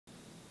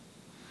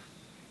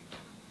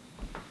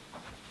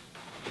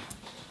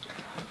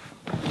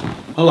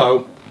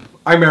Hello,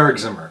 I'm Eric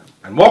Zimmer,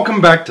 and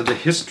welcome back to the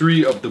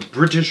history of the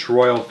British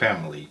royal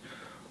family.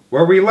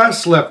 Where we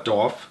last left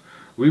off,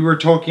 we were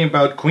talking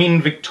about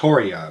Queen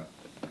Victoria,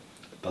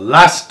 the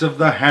last of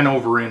the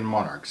Hanoverian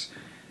monarchs.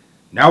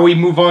 Now we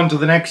move on to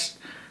the next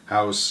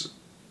house,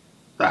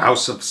 the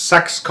house of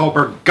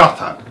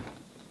Saxe-Coburg-Gotha,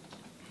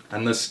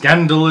 and the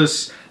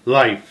scandalous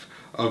life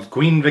of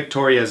Queen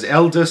Victoria's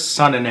eldest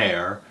son and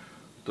heir,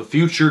 the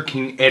future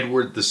King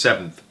Edward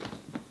VII.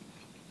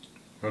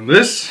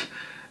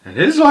 And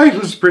his life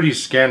was pretty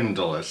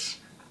scandalous.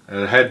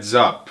 Heads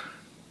up.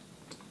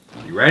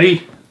 You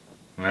ready?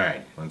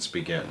 Alright, let's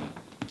begin.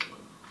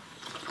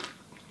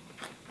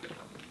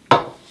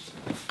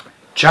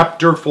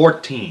 Chapter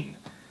 14.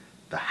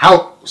 The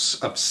House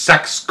of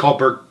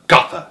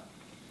Saxe-Coburg-Gotha.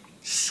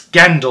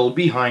 Scandal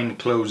behind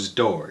closed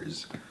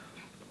doors.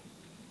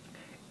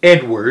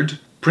 Edward,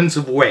 Prince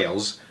of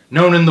Wales,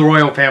 known in the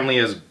royal family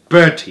as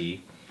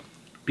Bertie,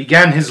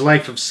 began his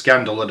life of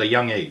scandal at a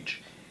young age.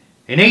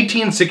 In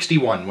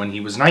 1861, when he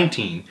was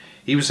 19,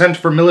 he was sent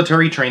for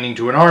military training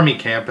to an army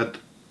camp at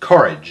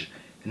Courage,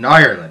 in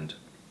Ireland.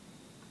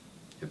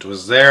 It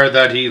was there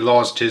that he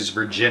lost his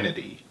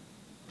virginity.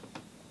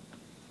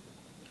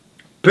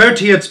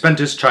 Bertie had spent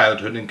his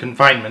childhood in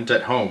confinement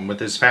at home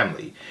with his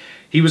family.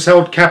 He was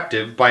held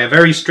captive by a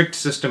very strict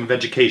system of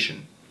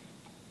education.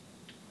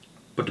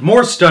 But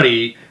more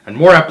study and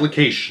more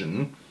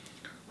application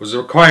was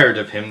required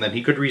of him than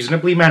he could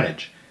reasonably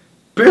manage.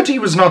 Bertie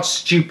was not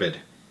stupid.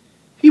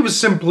 He was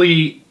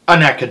simply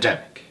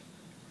unacademic.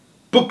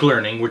 Book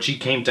learning, which he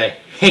came to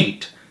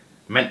hate,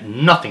 meant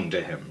nothing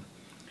to him.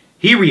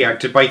 He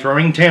reacted by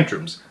throwing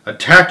tantrums,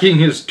 attacking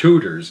his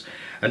tutors,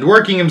 and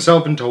working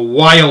himself into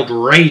wild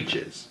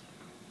rages.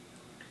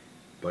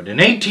 But in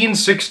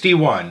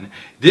 1861,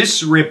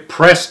 this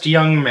repressed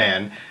young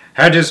man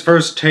had his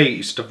first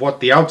taste of what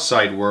the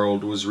outside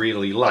world was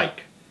really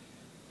like.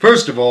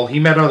 First of all,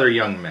 he met other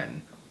young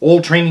men, all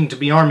training to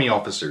be army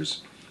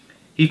officers.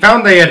 He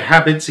found they had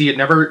habits he had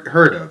never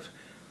heard of.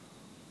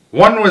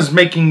 One was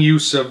making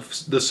use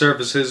of the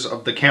services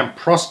of the camp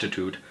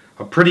prostitute,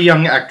 a pretty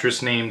young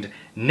actress named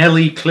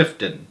Nellie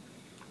Clifton.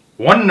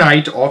 One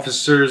night,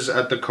 officers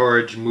at the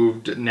Courage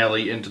moved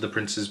Nellie into the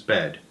prince's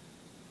bed.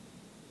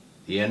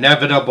 The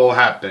inevitable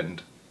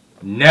happened.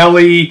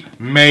 Nellie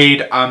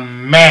made a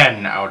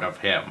man out of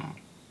him.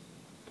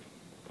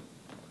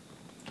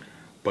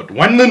 But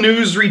when the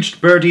news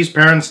reached Bertie's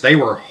parents, they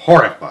were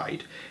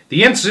horrified.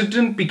 The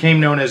incident became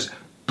known as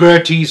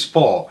Bertie's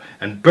Fall,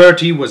 and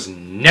Bertie was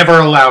never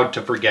allowed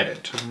to forget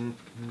it.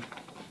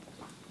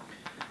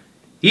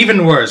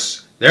 Even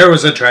worse, there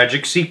was a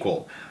tragic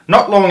sequel.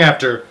 Not long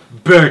after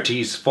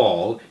Bertie's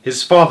Fall,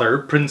 his father,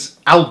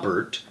 Prince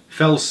Albert,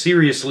 fell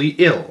seriously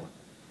ill.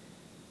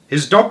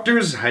 His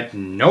doctors had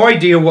no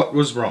idea what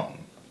was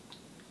wrong.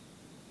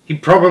 He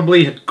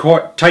probably had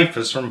caught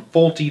typhus from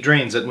faulty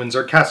drains at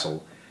Windsor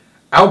Castle.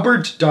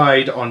 Albert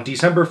died on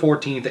December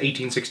 14,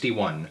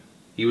 1861.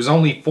 He was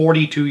only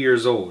 42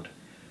 years old.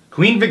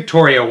 Queen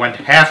Victoria went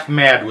half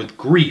mad with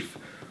grief,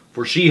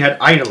 for she had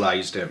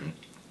idolized him.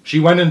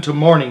 She went into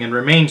mourning and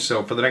remained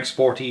so for the next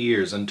 40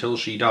 years until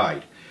she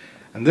died.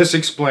 And this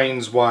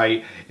explains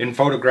why in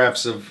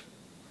photographs of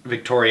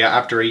Victoria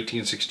after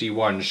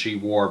 1861 she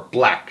wore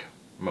black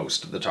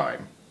most of the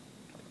time.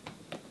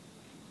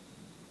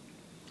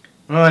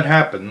 Well, it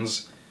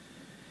happens.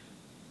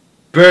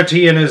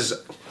 Bertie and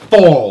his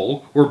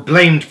fall were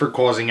blamed for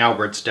causing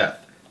Albert's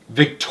death.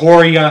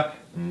 Victoria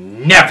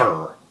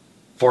never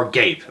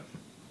forgave him.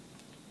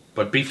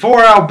 But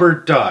before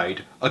Albert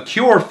died, a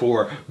cure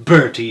for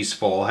Bertie's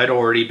Fall had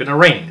already been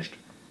arranged.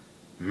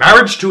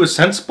 Marriage to a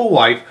sensible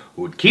wife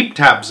who would keep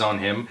tabs on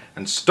him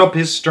and stop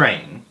his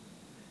straying.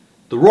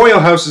 The royal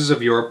houses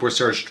of Europe were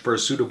searched for a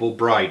suitable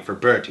bride for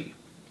Bertie.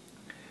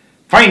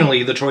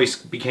 Finally, the choice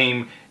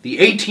became the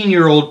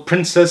 18-year-old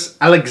Princess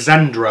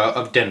Alexandra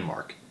of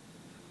Denmark.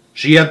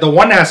 She had the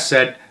one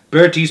asset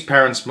Bertie's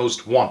parents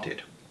most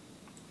wanted.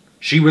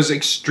 She was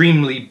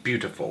extremely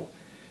beautiful.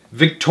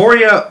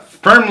 Victoria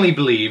firmly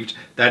believed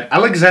that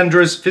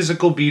Alexandra's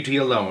physical beauty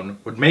alone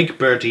would make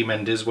Bertie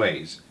mend his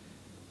ways.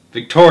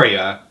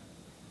 Victoria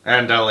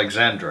and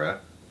Alexandra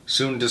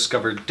soon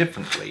discovered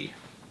differently.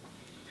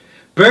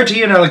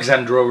 Bertie and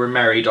Alexandra were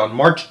married on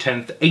March 10,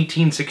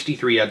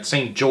 1863 at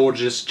St.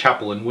 George's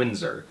Chapel in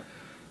Windsor.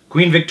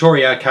 Queen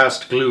Victoria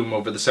cast gloom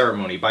over the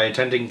ceremony by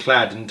attending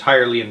clad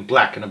entirely in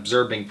black and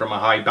observing from a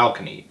high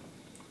balcony.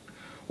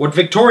 What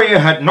Victoria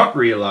had not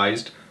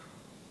realized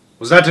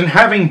was that in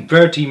having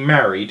Bertie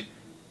married,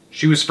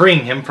 she was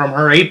freeing him from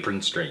her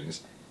apron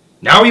strings.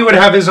 Now he would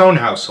have his own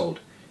household.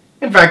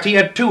 In fact, he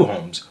had two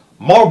homes,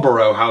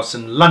 Marlborough House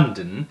in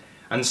London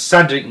and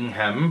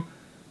Sandringham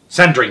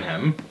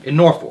in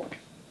Norfolk.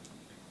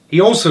 He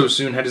also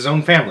soon had his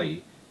own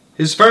family.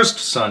 His first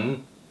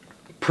son,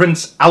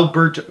 Prince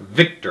Albert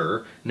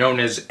Victor, known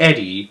as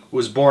Eddie,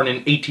 was born in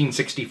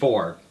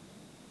 1864.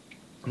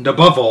 And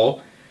above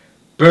all,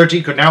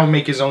 Bertie could now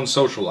make his own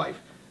social life,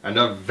 and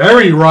a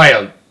very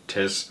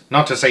riotous,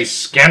 not to say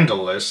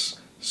scandalous,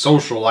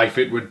 social life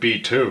it would be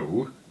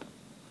too.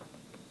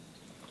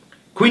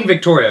 Queen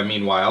Victoria,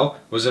 meanwhile,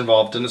 was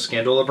involved in a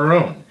scandal of her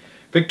own.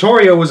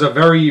 Victoria was a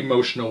very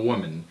emotional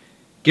woman,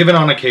 given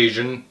on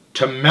occasion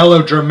to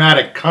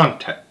melodramatic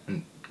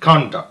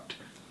conduct.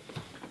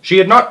 She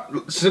had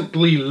not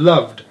simply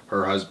loved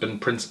her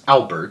husband, Prince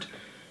Albert,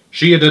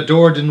 she had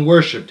adored and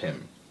worshipped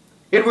him.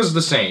 It was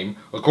the same,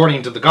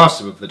 according to the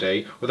gossip of the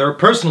day, with her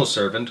personal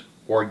servant,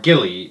 or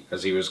Gilly,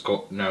 as he was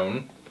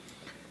known,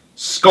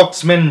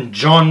 Scotsman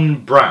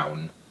John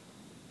Brown.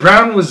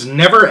 Brown was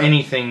never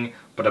anything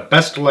but a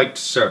best-liked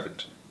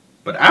servant.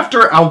 But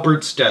after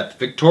Albert's death,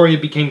 Victoria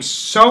became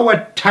so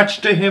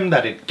attached to him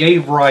that it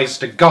gave rise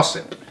to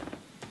gossip.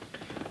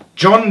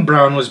 John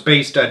Brown was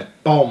based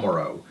at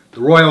Balmoral,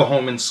 the royal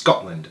home in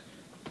Scotland.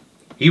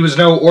 He was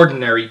no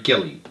ordinary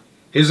gillie.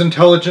 His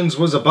intelligence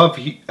was above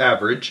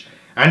average,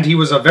 and he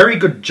was a very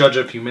good judge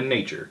of human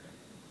nature.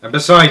 And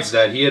besides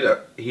that,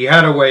 he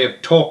had a way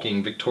of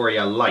talking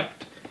Victoria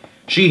liked.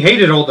 She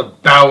hated all the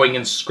bowing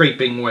and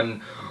scraping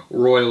when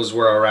royals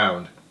were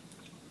around.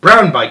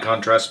 Brown, by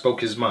contrast,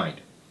 spoke his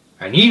mind,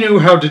 and he knew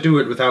how to do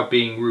it without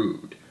being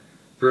rude.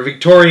 For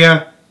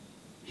Victoria,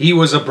 he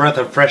was a breath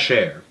of fresh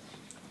air.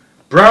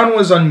 Brown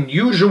was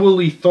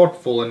unusually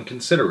thoughtful and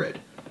considerate.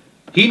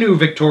 He knew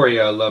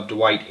Victoria loved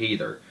white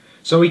heather,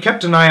 so he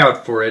kept an eye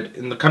out for it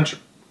in the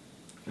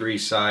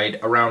countryside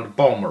around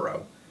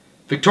Balmoral.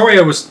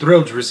 Victoria was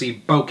thrilled to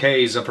receive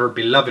bouquets of her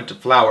beloved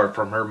flower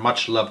from her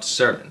much-loved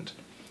servant.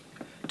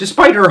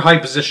 Despite her high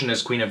position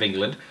as Queen of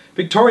England,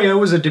 Victoria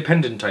was a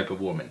dependent type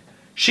of woman.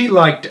 She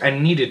liked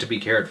and needed to be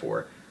cared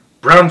for.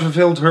 Brown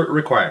fulfilled her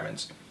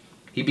requirements.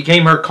 He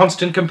became her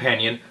constant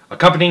companion,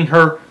 accompanying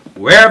her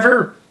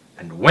wherever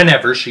and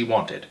whenever she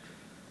wanted.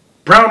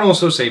 Brown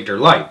also saved her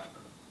life.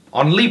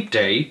 On Leap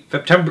Day,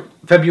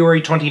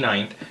 February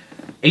 29th,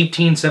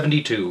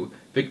 1872,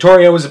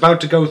 Victoria was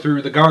about to go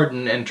through the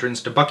garden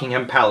entrance to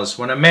Buckingham Palace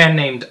when a man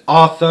named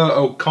Arthur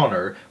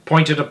O'Connor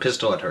pointed a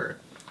pistol at her.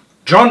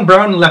 John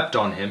Brown leapt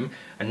on him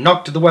and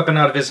knocked the weapon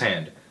out of his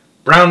hand.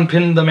 Brown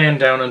pinned the man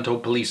down until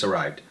police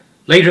arrived.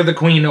 Later, the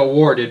Queen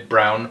awarded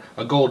Brown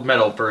a gold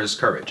medal for his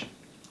courage.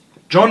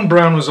 John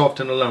Brown was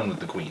often alone with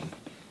the Queen.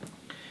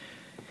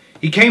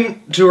 He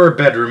came to her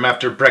bedroom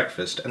after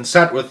breakfast and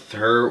sat with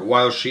her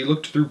while she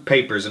looked through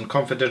papers and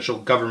confidential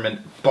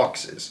government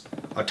boxes,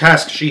 a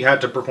task she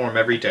had to perform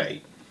every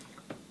day.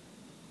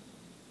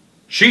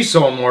 She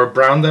saw more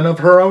Brown than of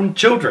her own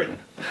children.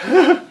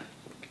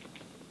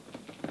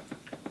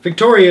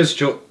 Victoria's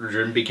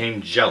children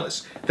became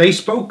jealous. They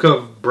spoke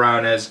of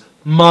Brown as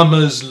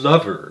Mama's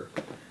lover.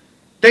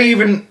 They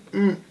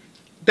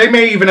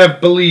may even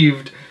have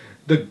believed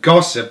the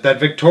gossip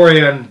that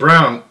Victoria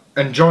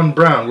and John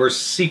Brown were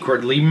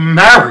secretly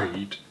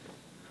married.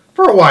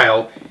 For a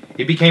while,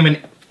 it became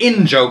an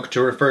in-joke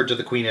to refer to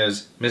the Queen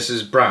as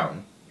Mrs.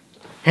 Brown.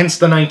 Hence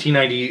the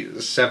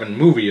 1997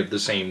 movie of the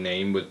same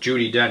name with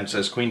Judi Dench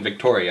as Queen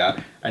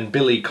Victoria and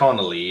Billy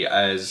Connolly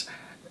as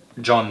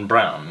John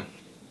Brown.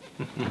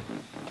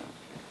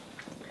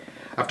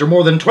 After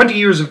more than 20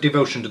 years of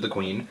devotion to the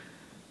Queen,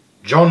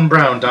 John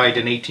Brown died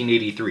in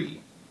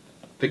 1883.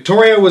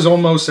 Victoria was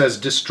almost as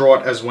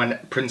distraught as when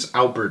Prince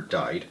Albert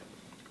died.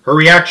 Her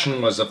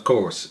reaction was, of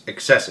course,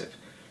 excessive.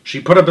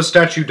 She put up a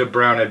statue to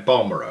Brown at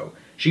Balmoral.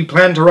 She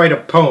planned to write a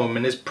poem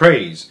in his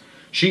praise.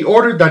 She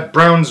ordered that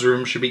Brown's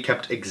room should be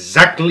kept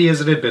exactly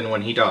as it had been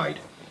when he died.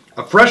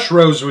 A fresh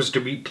rose was to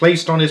be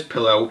placed on his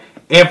pillow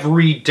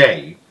every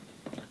day.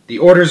 The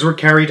orders were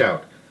carried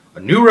out. A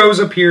new rose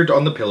appeared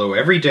on the pillow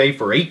every day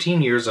for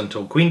 18 years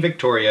until Queen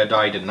Victoria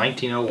died in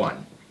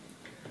 1901.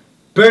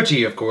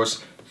 Bertie, of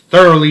course,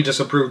 thoroughly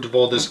disapproved of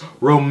all this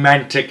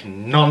romantic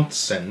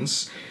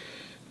nonsense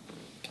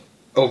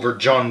over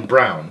John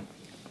Brown.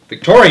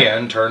 Victoria,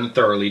 in turn,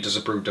 thoroughly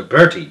disapproved of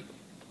Bertie.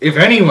 If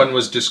anyone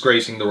was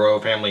disgracing the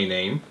royal family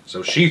name,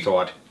 so she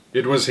thought,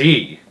 it was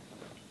he.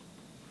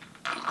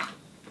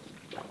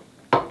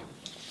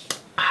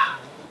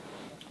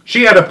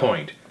 She had a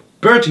point.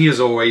 Bertie, as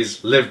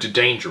always, lived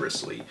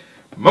dangerously.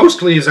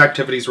 Mostly his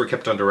activities were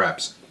kept under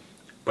wraps.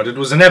 But it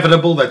was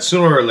inevitable that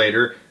sooner or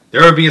later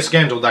there would be a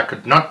scandal that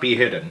could not be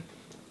hidden.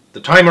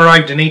 The time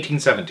arrived in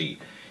 1870.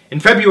 In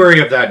February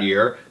of that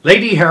year,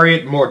 Lady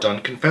Harriet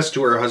Mordaunt confessed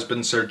to her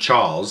husband Sir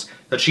Charles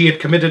that she had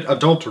committed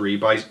adultery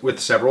with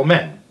several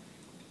men.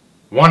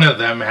 One of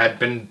them had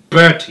been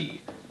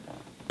Bertie.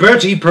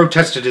 Bertie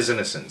protested his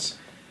innocence.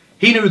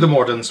 He knew the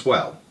Mordaunts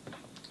well.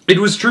 It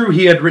was true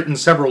he had written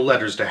several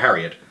letters to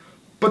Harriet,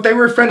 but they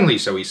were friendly,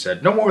 so he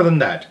said, no more than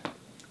that.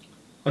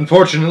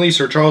 Unfortunately,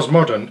 Sir Charles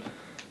Mordaunt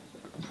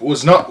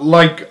was not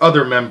like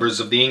other members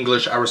of the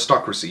English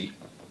aristocracy.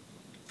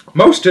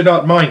 Most did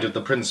not mind if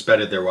the prince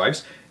bedded their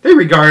wives. They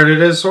regarded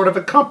it as sort of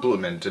a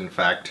compliment, in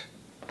fact.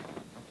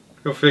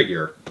 Go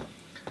figure.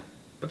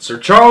 But Sir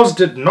Charles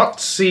did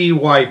not see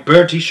why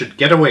Bertie should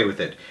get away with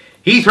it.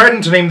 He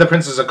threatened to name the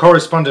prince as a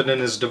correspondent in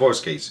his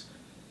divorce case.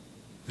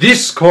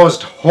 This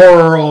caused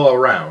horror all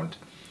around.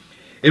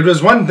 It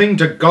was one thing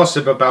to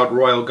gossip about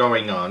royal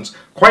going-ons,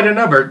 quite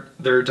another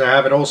to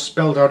have it all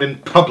spelled out in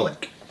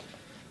public.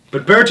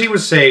 But Bertie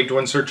was saved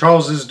when Sir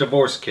Charles's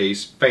divorce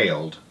case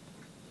failed.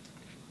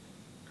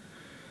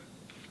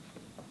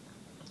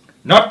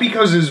 Not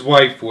because his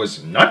wife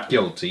was not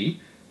guilty,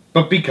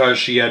 but because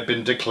she had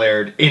been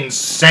declared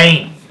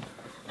insane.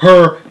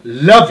 Her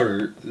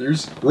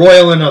lovers,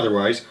 royal and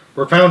otherwise,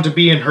 were found to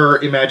be in her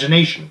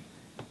imagination.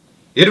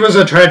 It was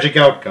a tragic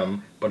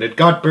outcome, but it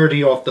got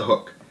Bertie off the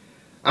hook.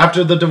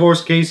 After the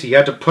divorce case, he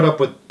had to put up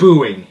with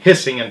booing,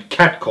 hissing, and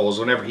catcalls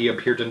whenever he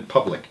appeared in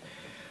public.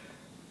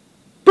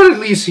 But at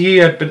least he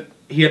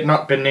had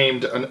not been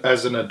named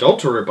as an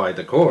adulterer by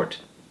the court.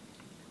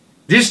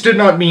 This did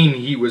not mean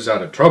he was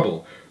out of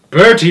trouble.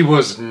 Bertie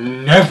was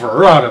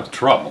never out of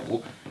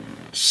trouble.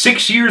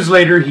 6 years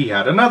later, he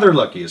had another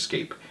lucky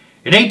escape.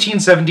 In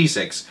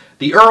 1876,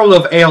 the Earl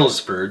of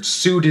Aylesford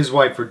sued his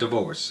wife for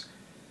divorce.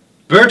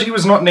 Bertie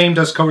was not named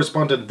as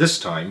correspondent this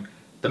time.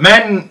 The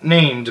man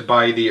named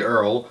by the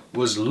Earl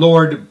was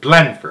Lord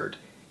Blandford,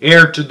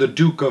 heir to the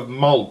Duke of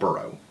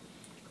Marlborough.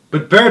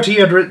 But Bertie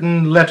had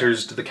written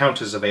letters to the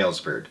Countess of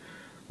Aylesford.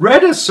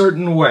 Read a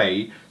certain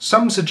way,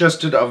 some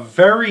suggested a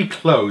very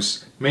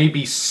close,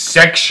 maybe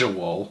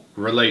sexual,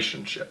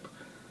 relationship.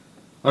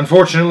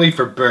 Unfortunately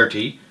for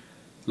Bertie,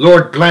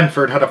 Lord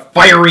Blandford had a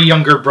fiery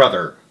younger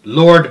brother,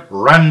 Lord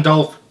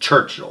Randolph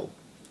Churchill.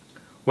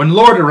 When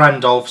Lord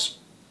Randolph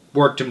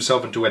worked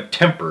himself into a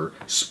temper,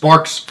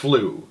 sparks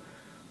flew.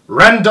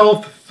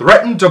 Randolph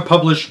threatened to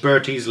publish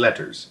Bertie's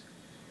letters.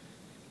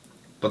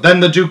 But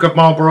then the Duke of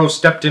Marlborough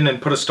stepped in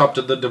and put a stop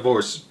to the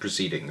divorce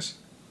proceedings.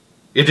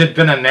 It had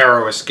been a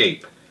narrow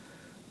escape.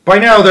 By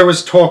now there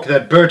was talk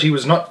that Bertie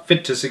was not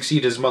fit to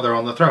succeed his mother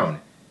on the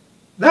throne.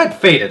 That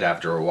faded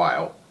after a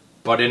while.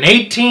 But in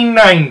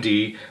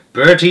 1890,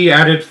 Bertie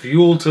added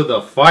fuel to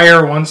the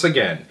fire once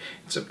again.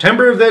 In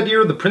September of that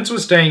year, the prince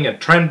was staying at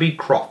Tranby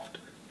Croft,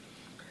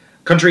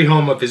 country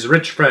home of his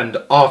rich friend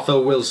Arthur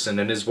Wilson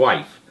and his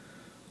wife.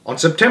 On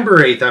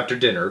September 8th, after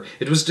dinner,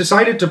 it was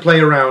decided to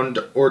play a round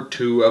or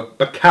two of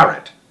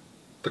baccarat,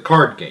 the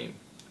card game.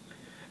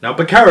 Now,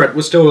 baccarat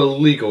was still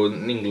illegal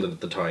in England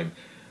at the time.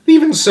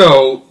 Even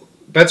so,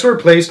 bets were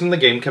placed and the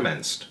game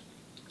commenced.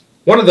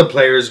 One of the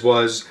players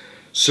was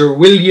Sir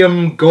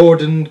William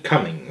Gordon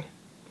Cumming,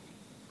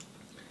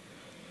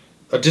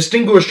 a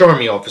distinguished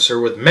army officer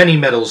with many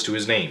medals to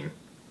his name.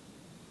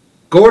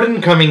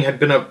 Gordon Cumming had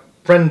been a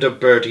friend of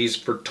Bertie's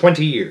for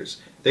 20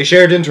 years. They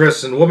shared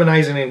interests in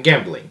womanizing and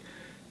gambling.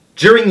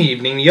 During the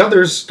evening, the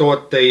others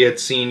thought they had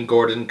seen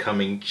Gordon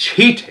Cumming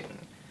cheating.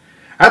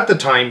 At the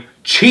time,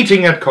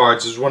 cheating at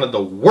cards was one of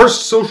the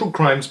worst social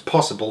crimes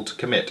possible to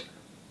commit.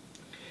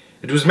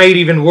 It was made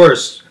even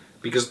worse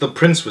because the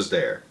prince was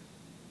there.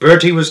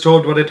 Bertie was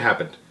told what had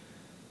happened.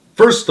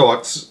 First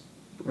thoughts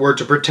were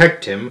to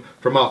protect him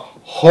from a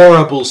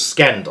horrible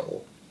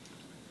scandal.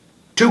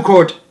 Two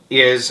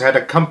courtiers had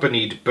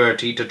accompanied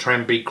Bertie to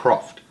Tranby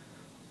Croft.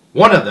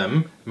 One of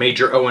them,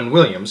 Major Owen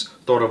Williams,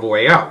 thought of a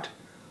way out.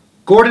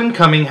 Gordon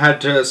Cumming had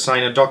to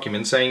sign a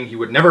document saying he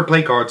would never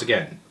play cards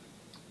again.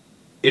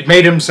 It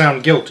made him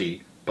sound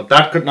guilty, but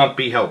that could not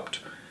be helped.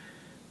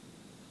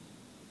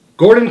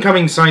 Gordon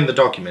Cumming signed the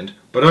document,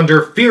 but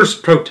under fierce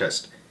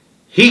protest.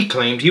 He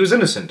claimed he was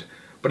innocent,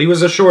 but he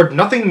was assured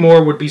nothing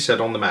more would be said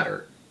on the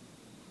matter.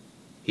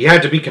 He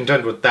had to be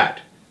content with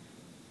that.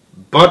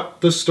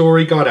 But the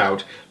story got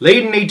out.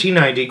 Late in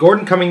 1890,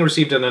 Gordon Cumming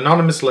received an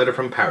anonymous letter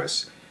from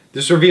Paris.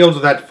 This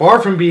revealed that,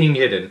 far from being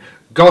hidden,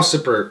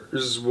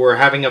 gossipers were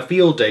having a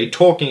field day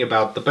talking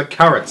about the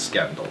baccarat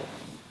scandal.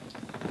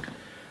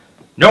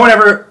 No one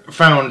ever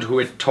found who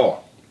it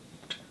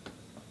talked.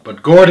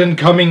 But Gordon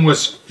Cumming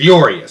was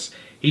furious.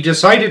 He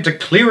decided to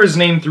clear his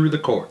name through the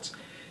courts.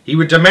 He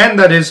would demand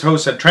that his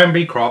hosts at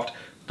Tranby Croft,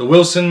 the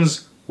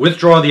Wilsons,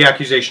 withdraw the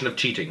accusation of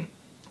cheating.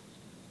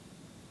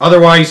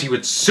 Otherwise, he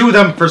would sue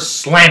them for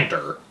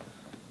slander.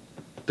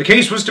 The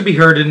case was to be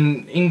heard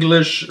in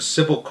English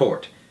civil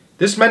court.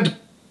 This meant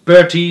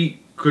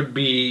Bertie could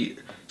be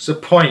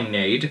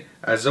subpoenaed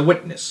as a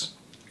witness.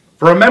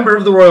 For a member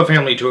of the royal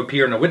family to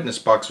appear in a witness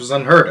box was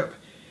unheard of.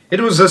 It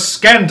was a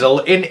scandal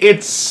in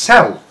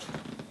itself.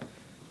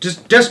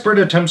 Just desperate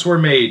attempts were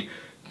made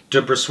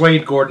to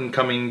persuade Gordon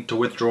Cumming to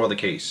withdraw the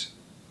case.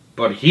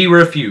 But he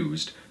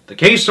refused. The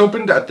case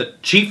opened at the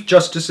Chief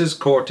Justice's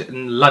Court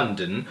in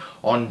London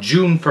on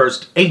June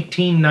 1st,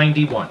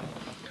 1891.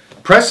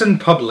 Press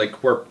and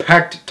public were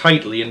packed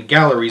tightly in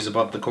galleries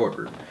above the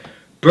courtroom.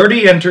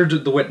 Bertie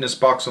entered the witness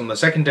box on the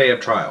second day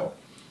of trial.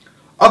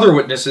 Other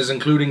witnesses,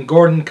 including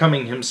Gordon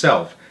Cumming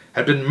himself,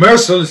 had been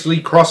mercilessly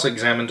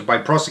cross-examined by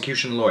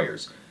prosecution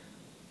lawyers.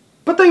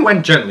 But they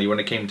went gently when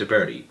it came to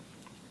Bertie.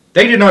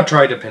 They did not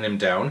try to pin him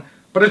down,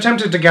 but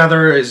attempted to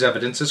gather his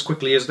evidence as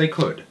quickly as they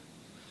could.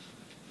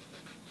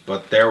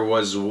 But there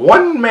was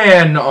one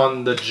man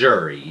on the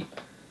jury,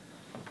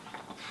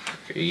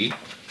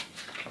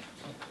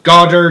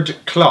 Goddard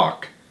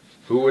Clark,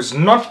 who was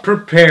not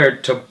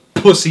prepared to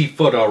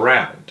pussyfoot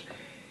around.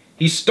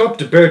 He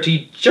stopped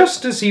Bertie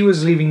just as he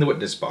was leaving the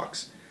witness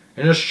box.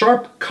 In a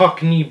sharp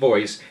Cockney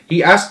voice,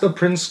 he asked the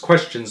prince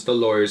questions the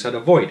lawyers had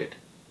avoided.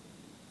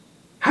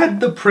 Had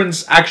the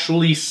prince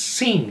actually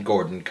seen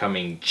Gordon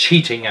Cumming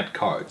cheating at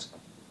cards?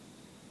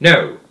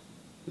 No,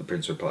 the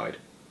prince replied.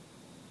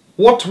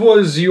 What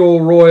was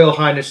your Royal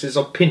Highness's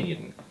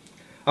opinion?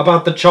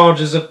 About the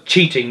charges of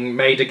cheating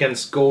made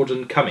against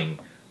Gordon Cumming,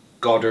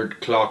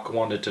 Goddard Clark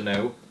wanted to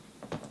know.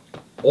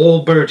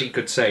 All Bertie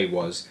could say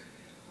was,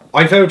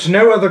 "I felt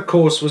no other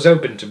course was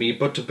open to me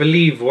but to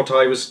believe what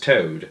I was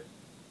told."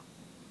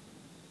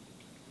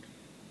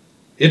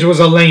 It was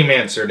a lame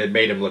answer and it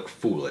made him look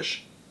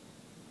foolish.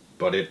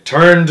 But it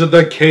turned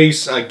the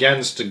case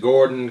against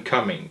Gordon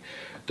Cumming.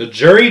 The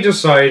jury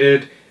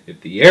decided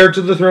if the heir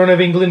to the throne of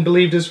England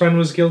believed his friend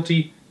was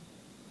guilty,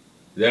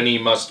 then he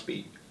must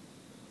be.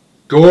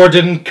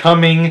 Gordon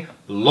Cumming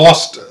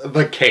lost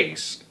the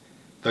case.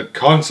 The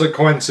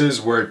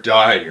consequences were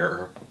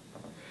dire.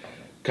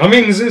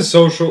 Cummings'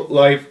 social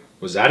life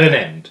was at an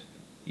end.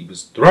 He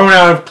was thrown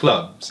out of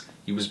clubs.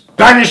 He was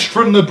banished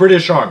from the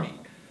British Army.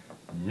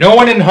 No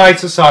one in high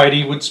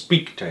society would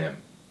speak to him,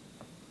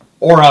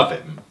 or of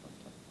him.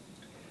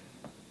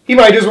 He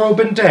might as well have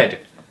been dead.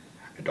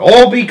 And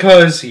all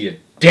because he had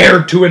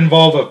dared to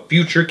involve a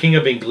future King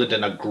of England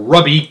in a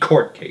grubby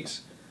court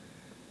case.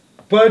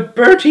 But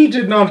Bertie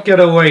did not get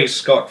away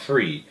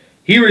scot-free.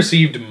 He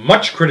received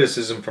much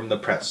criticism from the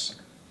press.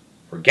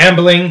 For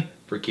gambling,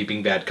 for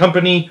keeping bad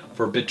company,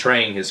 for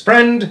betraying his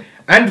friend,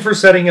 and for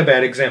setting a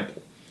bad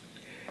example.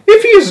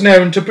 If he is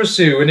known to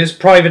pursue in his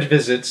private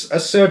visits a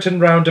certain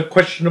round of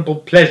questionable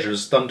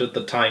pleasures, thundered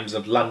the Times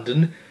of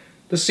London,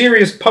 the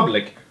serious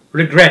public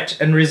regret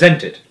and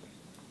resent it.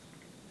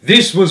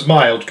 This was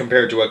mild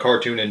compared to a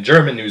cartoon in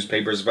German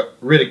newspapers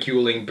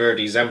ridiculing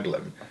Bertie's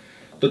emblem,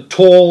 the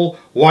tall,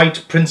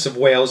 white Prince of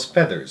Wales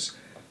feathers.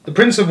 The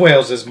Prince of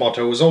Wales's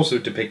motto was also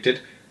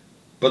depicted,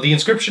 but the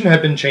inscription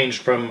had been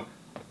changed from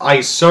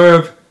 "I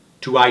serve"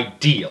 to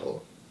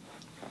 "Ideal."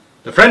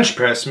 The French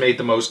press made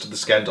the most of the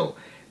scandal.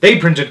 They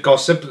printed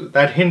gossip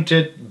that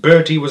hinted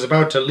Bertie was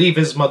about to leave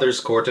his mother's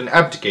court and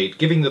abdicate,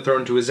 giving the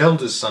throne to his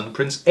eldest son,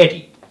 Prince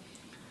Eddie.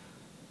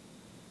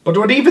 But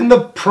what even the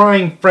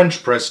prying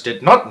French press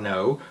did not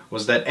know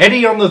was that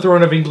Eddie on the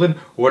throne of England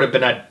would have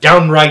been a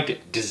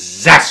downright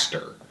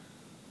disaster,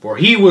 for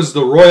he was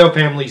the royal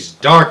family's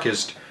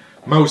darkest,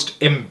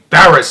 most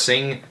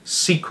embarrassing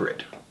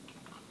secret.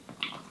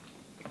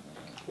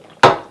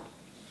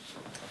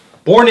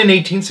 Born in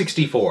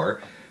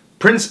 1864,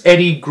 Prince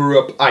Eddie grew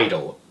up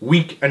idle,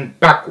 weak, and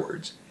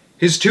backwards.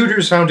 His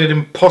tutors found it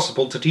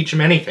impossible to teach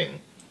him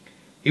anything.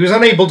 He was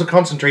unable to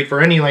concentrate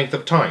for any length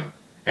of time,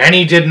 and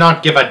he did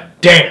not give a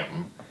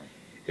damn.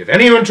 If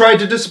anyone tried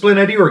to discipline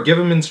Eddie or give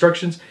him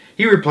instructions,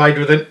 he replied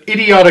with an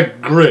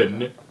idiotic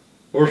grin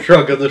or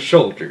shrug of the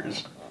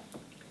shoulders.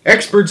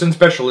 Experts and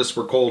specialists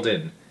were called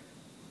in,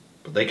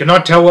 but they could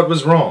not tell what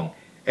was wrong.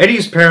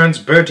 Eddie's parents,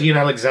 Bertie and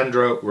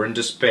Alexandra, were in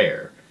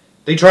despair.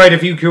 They tried a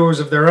few cures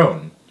of their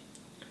own.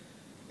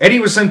 Eddie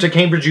was sent to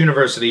Cambridge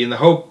University in the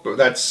hope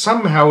that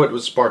somehow it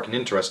would spark an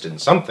interest in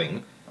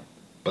something,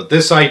 but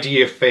this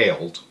idea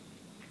failed.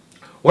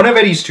 One of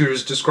Eddie's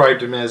tutors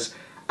described him as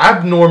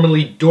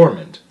abnormally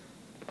dormant.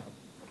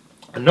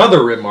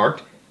 Another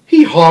remarked,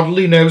 "He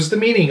hardly knows the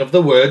meaning of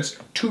the words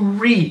to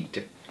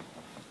read."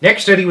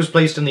 Next, Eddie was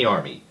placed in the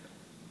army,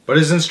 but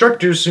his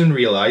instructors soon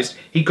realized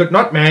he could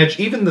not manage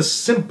even the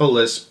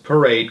simplest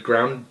parade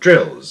ground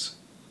drills.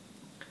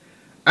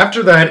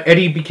 After that,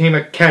 Eddie became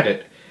a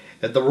cadet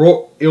at the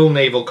Royal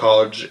Naval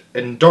College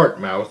in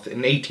Dartmouth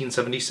in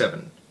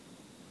 1877.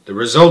 The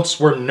results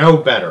were no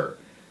better.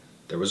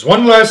 There was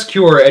one last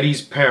cure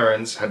Eddie's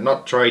parents had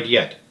not tried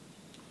yet.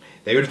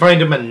 They would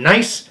find him a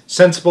nice,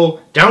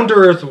 sensible,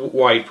 down-to-earth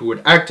wife who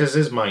would act as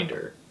his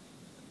minder.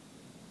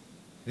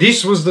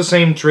 This was the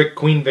same trick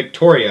Queen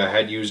Victoria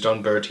had used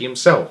on Bertie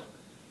himself.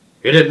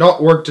 It had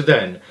not worked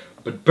then,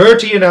 but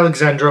Bertie and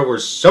Alexandra were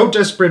so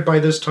desperate by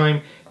this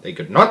time they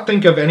could not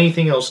think of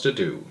anything else to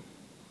do.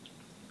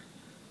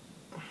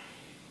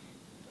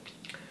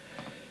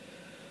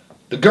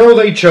 The girl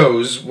they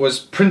chose was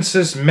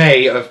Princess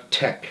May of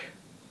Teck,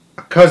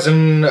 a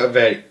cousin of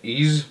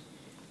Eddie's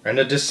and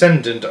a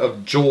descendant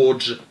of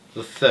George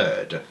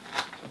III.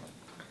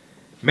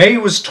 May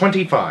was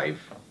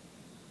 25.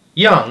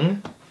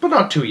 Young, but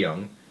not too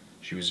young.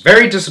 She was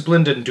very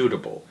disciplined and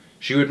dutiful.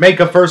 She would make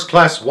a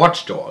first-class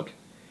watchdog.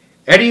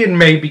 Eddie and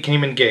May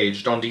became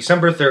engaged on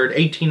December 3rd,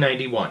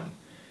 1891.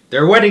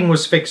 Their wedding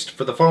was fixed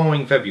for the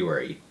following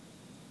February.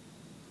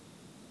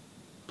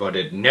 But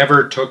it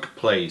never took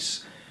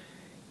place.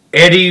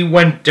 Eddie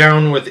went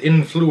down with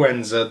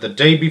influenza the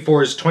day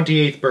before his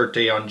 28th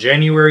birthday on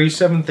January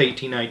 7th,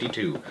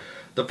 1892.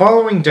 The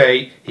following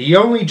day, he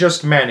only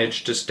just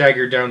managed to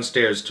stagger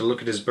downstairs to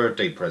look at his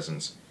birthday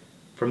presents.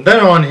 From then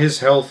on, his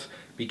health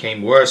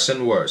became worse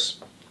and worse.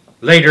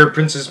 Later,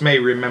 Princess May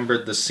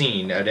remembered the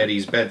scene at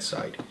Eddie's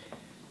bedside.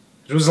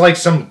 It was like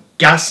some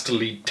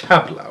ghastly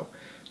tableau.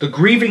 The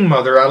grieving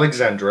mother,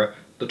 Alexandra,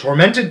 the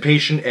tormented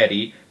patient,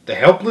 Eddie, the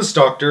helpless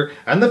doctor,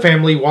 and the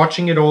family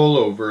watching it all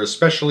over a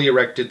specially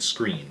erected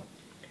screen.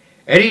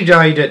 Eddie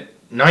died at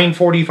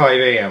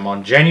 9:45 a.m.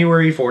 on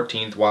January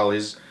 14th while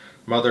his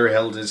mother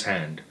held his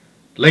hand.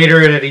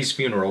 Later at Eddie's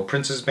funeral,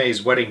 Princess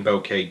May's wedding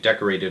bouquet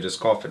decorated his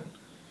coffin.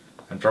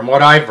 And from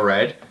what I've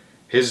read,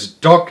 his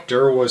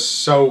doctor was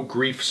so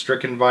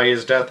grief-stricken by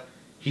his death,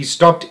 he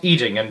stopped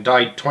eating and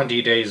died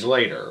 20 days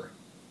later.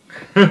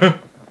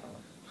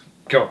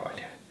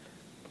 God.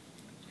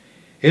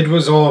 It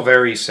was all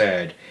very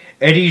sad.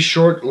 Eddie's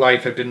short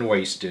life had been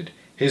wasted.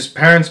 His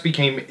parents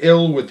became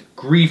ill with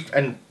grief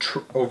and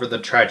over the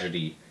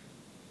tragedy.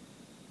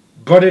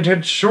 But it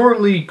had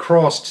surely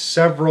crossed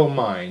several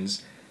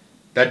minds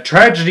that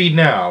tragedy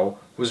now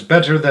was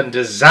better than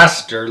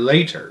disaster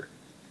later.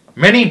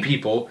 Many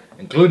people,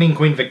 including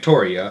Queen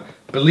Victoria,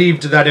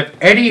 believed that if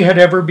Eddie had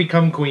ever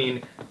become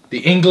queen, the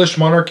English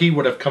monarchy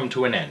would have come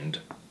to an end.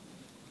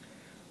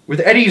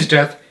 With Eddie's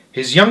death,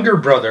 his younger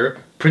brother,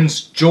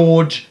 Prince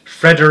George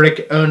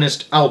Frederick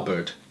Ernest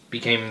Albert,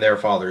 became their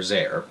father's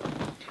heir.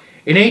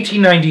 In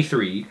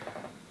 1893,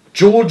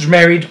 George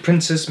married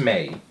Princess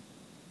May.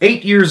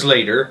 8 years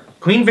later,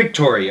 Queen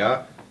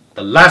Victoria,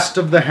 the last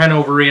of the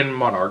Hanoverian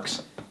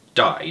monarchs,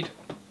 died.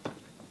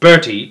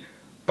 Bertie,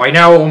 by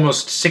now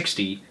almost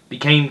 60,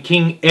 became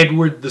King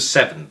Edward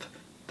VII,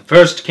 the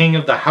first king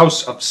of the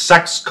House of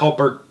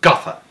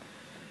Saxe-Coburg-Gotha.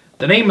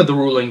 The name of the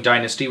ruling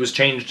dynasty was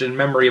changed in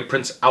memory of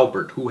Prince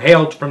Albert, who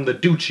hailed from the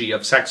Duchy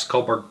of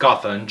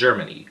Saxe-Coburg-Gotha in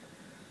Germany.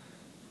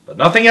 But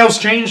nothing else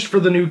changed for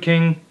the new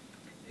king.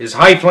 His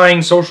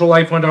high-flying social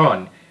life went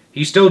on.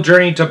 He still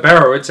journeyed to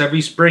Barrowitz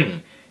every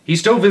spring. He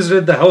still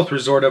visited the health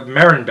resort of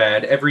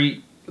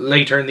Marienbad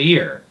later in the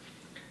year.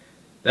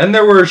 Then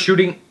there was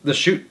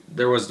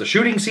the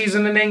shooting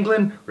season in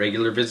England,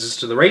 regular visits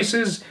to the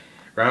races,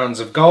 rounds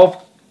of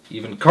golf,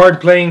 even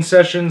card-playing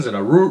sessions, and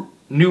a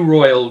new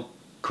royal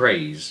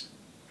craze.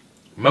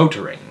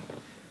 Motoring.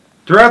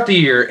 Throughout the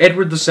year,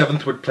 Edward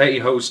VII would play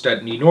host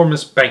at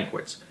enormous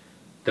banquets.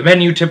 The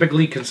menu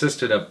typically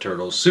consisted of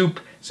turtle soup,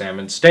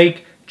 salmon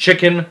steak,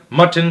 chicken,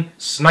 mutton,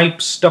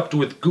 snipe stuffed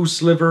with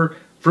goose liver,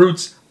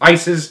 fruits,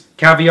 ices,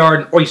 caviar,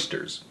 and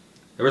oysters.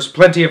 There was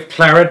plenty of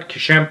claret,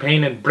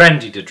 champagne, and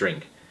brandy to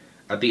drink.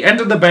 At the end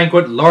of the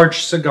banquet,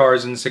 large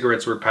cigars and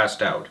cigarettes were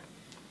passed out.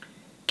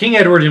 King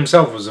Edward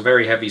himself was a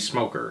very heavy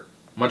smoker,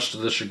 much to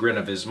the chagrin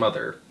of his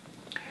mother.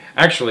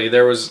 Actually,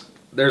 there's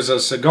a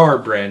cigar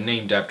brand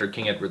named after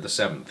King Edward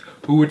VII,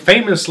 who would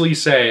famously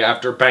say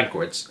after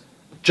banquets,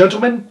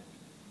 "Gentlemen,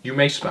 you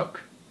may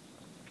smoke."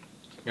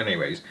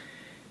 Anyways,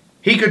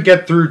 he could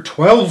get through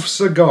 12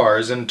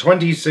 cigars and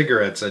 20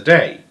 cigarettes a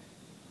day.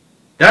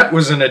 That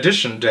was in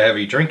addition to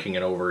heavy drinking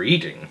and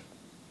overeating.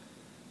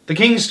 The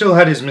king still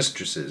had his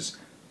mistresses,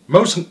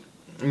 most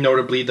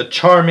notably the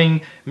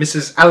charming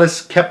Mrs.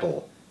 Alice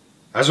Keppel.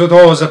 As with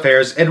all his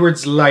affairs,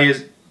 Edward's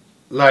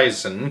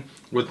liaison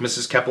with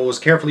Mrs. Keppel was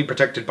carefully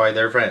protected by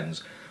their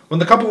friends. When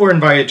the couple were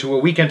invited to a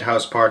weekend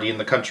house party in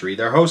the country,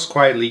 their host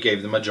quietly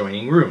gave them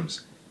adjoining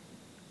rooms.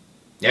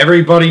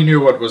 Everybody knew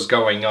what was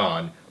going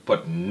on,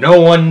 but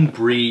no one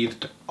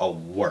breathed a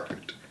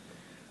word.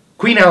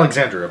 Queen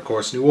Alexandra, of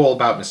course, knew all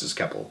about Mrs.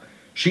 Keppel.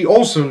 She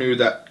also knew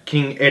that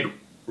King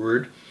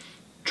Edward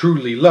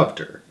truly loved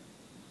her.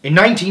 In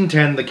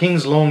 1910, the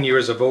king's long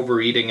years of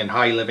overeating and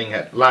high living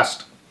at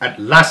last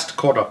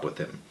caught up with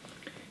him.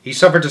 He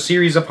suffered a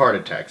series of heart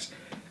attacks.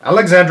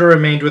 Alexandra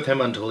remained with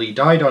him until he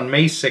died on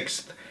May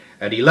 6th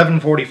at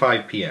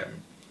 11:45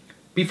 p.m.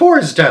 Before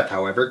his death,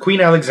 however,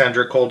 Queen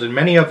Alexandra called in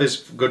many of his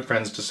good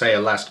friends to say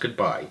a last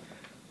goodbye.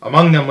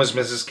 Among them was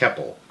Mrs.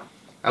 Keppel.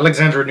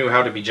 Alexandra knew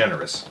how to be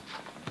generous.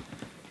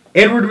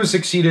 Edward was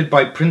succeeded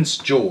by Prince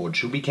George,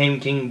 who became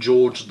King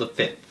George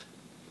V.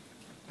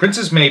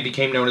 Princess May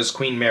became known as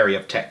Queen Mary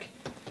of Teck.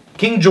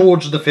 King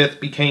George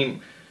V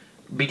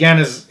began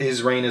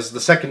his reign as the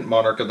second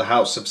monarch of the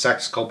House of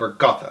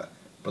Saxe-Coburg-Gotha,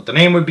 but the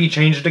name would be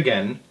changed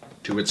again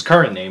to its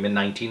current name in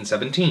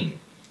 1917.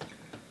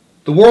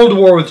 The World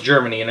War with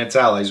Germany and its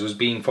allies was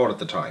being fought at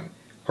the time.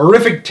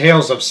 Horrific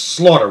tales of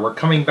slaughter were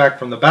coming back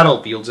from the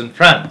battlefields in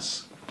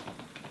France.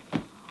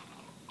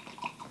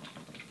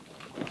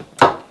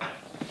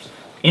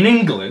 In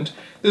England,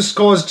 this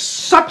caused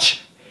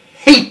such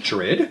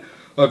hatred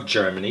of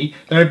Germany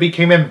that it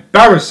became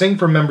embarrassing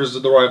for members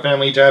of the royal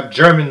family to have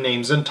German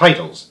names and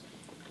titles.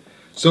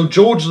 So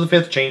George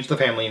V changed the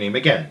family name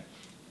again,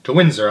 to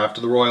Windsor after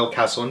the royal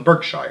castle in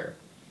Berkshire.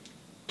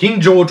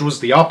 King George was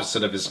the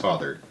opposite of his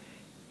father.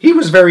 He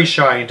was very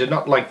shy and did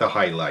not like the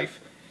high life.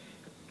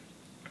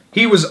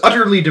 He was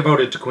utterly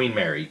devoted to Queen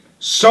Mary,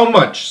 so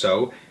much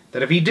so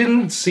that if he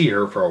didn't see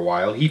her for a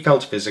while, he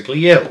felt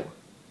physically ill.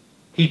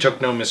 He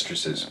took no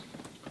mistresses.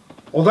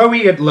 Although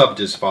he had loved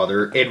his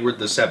father, Edward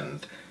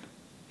VII,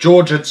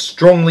 George had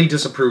strongly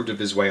disapproved of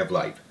his way of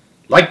life.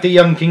 Like the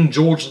young King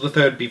George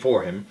III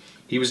before him,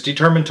 he was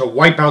determined to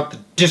wipe out the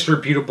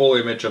disreputable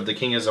image of the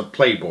king as a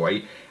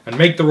playboy and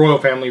make the royal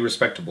family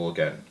respectable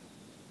again.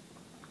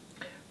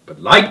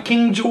 But like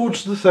King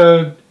George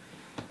III,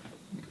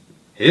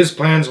 his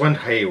plans went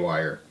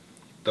haywire.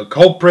 The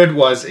culprit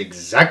was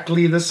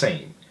exactly the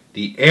same,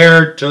 the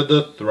heir to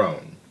the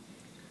throne.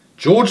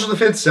 George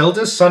V's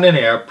eldest son and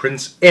heir,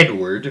 Prince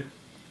Edward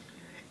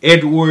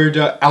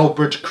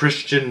Albert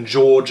Christian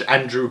George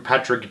Andrew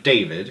Patrick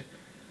David,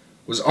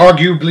 was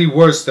arguably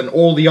worse than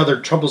all the other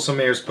troublesome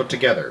heirs put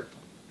together.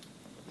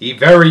 He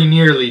very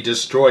nearly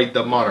destroyed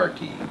the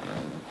monarchy.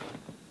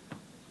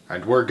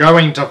 And we're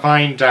going to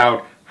find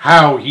out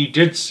how he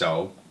did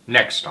so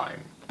next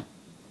time.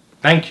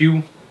 Thank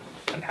you,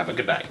 and have a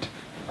good night.